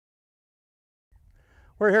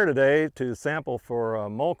We're here today to sample for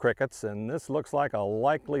mole crickets, and this looks like a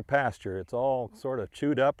likely pasture. It's all sort of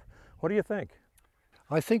chewed up. What do you think?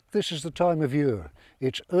 I think this is the time of year.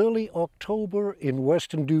 It's early October in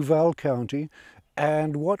western Duval County,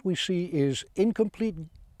 and what we see is incomplete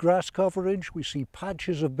grass coverage, we see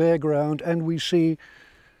patches of bare ground, and we see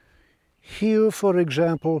here, for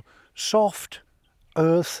example, soft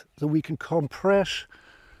earth that we can compress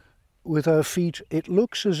with our feet. It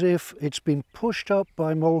looks as if it's been pushed up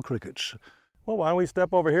by mole crickets. Well, why don't we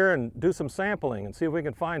step over here and do some sampling and see if we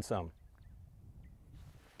can find some.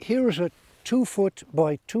 Here is a 2-foot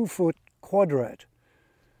by 2-foot quadrat.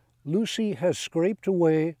 Lucy has scraped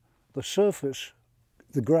away the surface,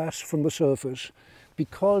 the grass from the surface,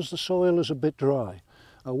 because the soil is a bit dry.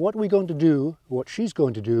 What she's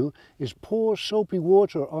going to do, is pour soapy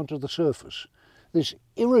water onto the surface. This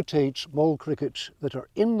irritates mole crickets that are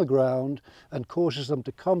in the ground and causes them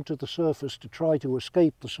to come to the surface to try to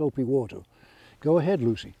escape the soapy water. Go ahead,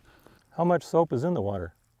 Lucy. How much soap is in the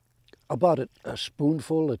water? About a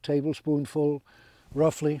spoonful, a tablespoonful,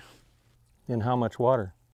 roughly. In how much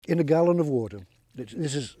water? In a gallon of water.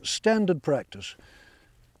 This is standard practice.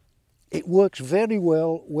 It works very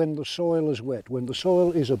well when the soil is wet. When the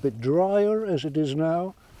soil is a bit drier, as it is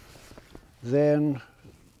now, then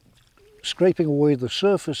scraping away the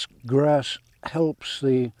surface grass helps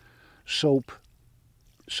the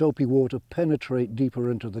soapy water penetrate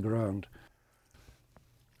deeper into the ground.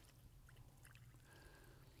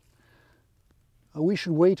 We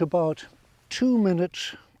should wait about 2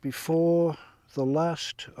 minutes before the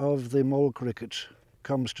last of the mole crickets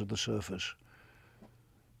comes to the surface.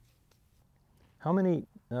 How many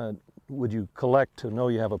would you collect to know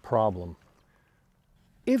you have a problem?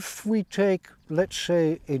 If we take, let's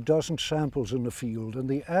say, a dozen samples in the field, and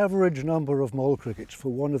the average number of mole crickets for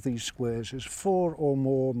one of these squares is 4 or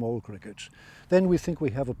more mole crickets, then we think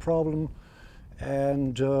we have a problem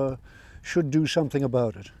and should do something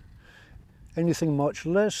about it. Anything much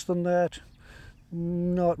less than that,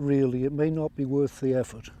 not really. It may not be worth the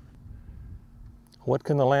effort. What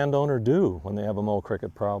can the landowner do when they have a mole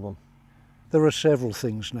cricket problem? There are several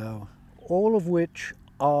things now, all of which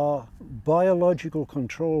are biological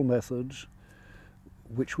control methods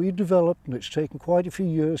which we've developed, and it's taken quite a few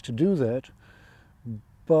years to do that,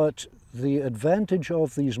 but the advantage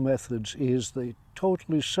of these methods is they're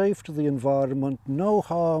totally safe to the environment, no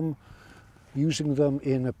harm using them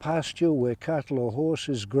in a pasture where cattle or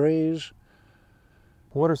horses graze.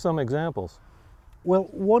 What are some examples? Well,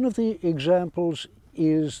 one of the examples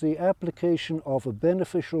is the application of a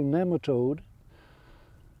beneficial nematode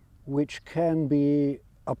which can be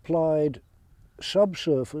applied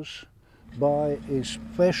subsurface by a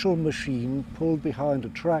special machine pulled behind a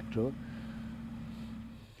tractor.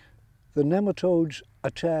 The nematodes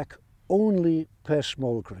attack only pest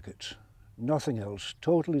mole crickets, nothing else,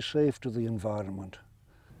 totally safe to the environment.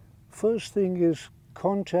 First thing is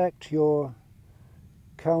contact your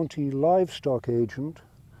county livestock agent,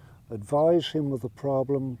 advise him of the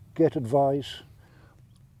problem, get advice,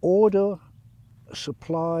 order a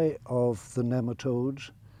supply of the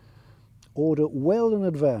nematodes, order well in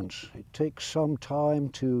advance. It takes some time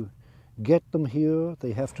to get them here.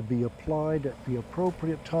 They have to be applied at the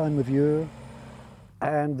appropriate time of year,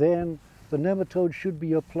 and then the nematode should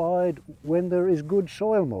be applied when there is good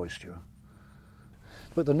soil moisture.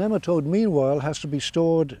 But the nematode, meanwhile, has to be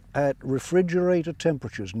stored at refrigerator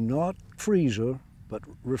temperatures, not freezer, but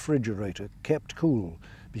refrigerator, kept cool,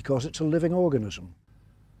 because it's a living organism.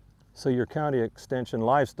 So your county extension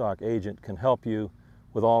livestock agent can help you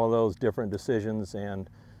with all of those different decisions and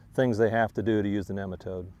things they have to do to use the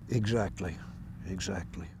nematode. Exactly,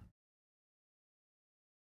 exactly.